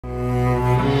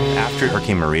After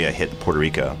Hurricane Maria hit Puerto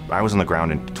Rico, I was on the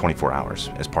ground in 24 hours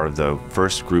as part of the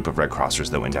first group of Red Crossers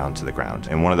that went down to the ground.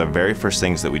 And one of the very first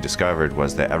things that we discovered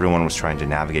was that everyone was trying to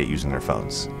navigate using their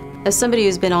phones. As somebody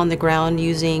who's been on the ground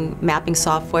using mapping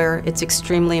software, it's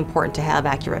extremely important to have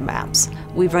accurate maps.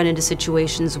 We've run into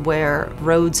situations where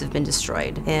roads have been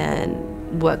destroyed, and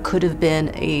what could have been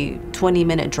a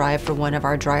 20-minute drive for one of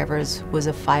our drivers was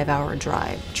a 5-hour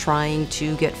drive, trying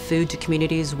to get food to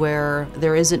communities where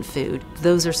there isn't food.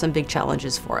 Those are some big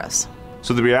challenges for us.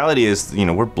 So the reality is,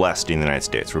 we're blessed in the United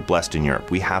States, we're blessed in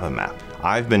Europe, we have a map.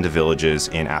 I've been to villages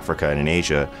in Africa and in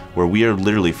Asia where we are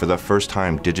literally for the first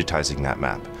time digitizing that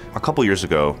map. A couple years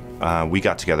ago, we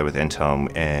got together with Intome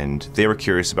and they were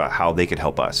curious about how they could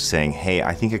help us, saying, hey,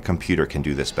 I think a computer can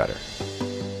do this better.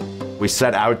 We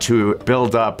set out to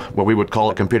build up what we would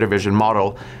call a computer vision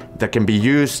model that can be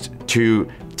used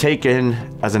to take in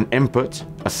as an input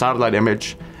a satellite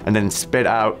image and then spit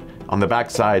out on the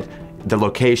backside the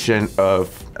location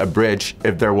of a bridge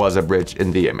if there was a bridge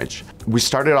in the image. We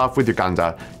started off with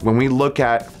Uganda. When we look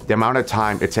at the amount of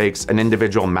time it takes an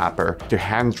individual mapper to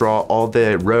hand draw all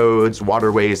the roads,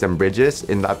 waterways, and bridges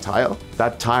in that tile,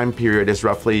 that time period is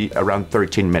roughly around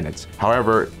 13 minutes.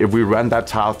 However, if we run that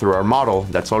tile through our model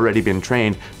that's already been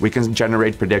trained, we can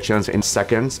generate predictions in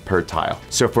seconds per tile.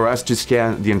 So for us to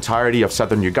scan the entirety of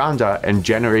southern Uganda and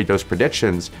generate those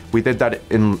predictions, we did that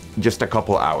in just a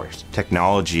couple hours.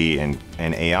 Technology and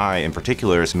AI in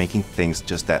particular is making things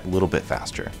just that little bit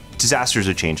faster. Disasters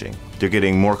are changing. They're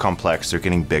getting more complex, they're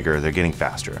getting bigger, they're getting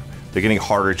faster. They're getting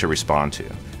harder to respond to.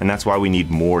 And that's why we need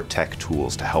more tech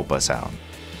tools to help us out.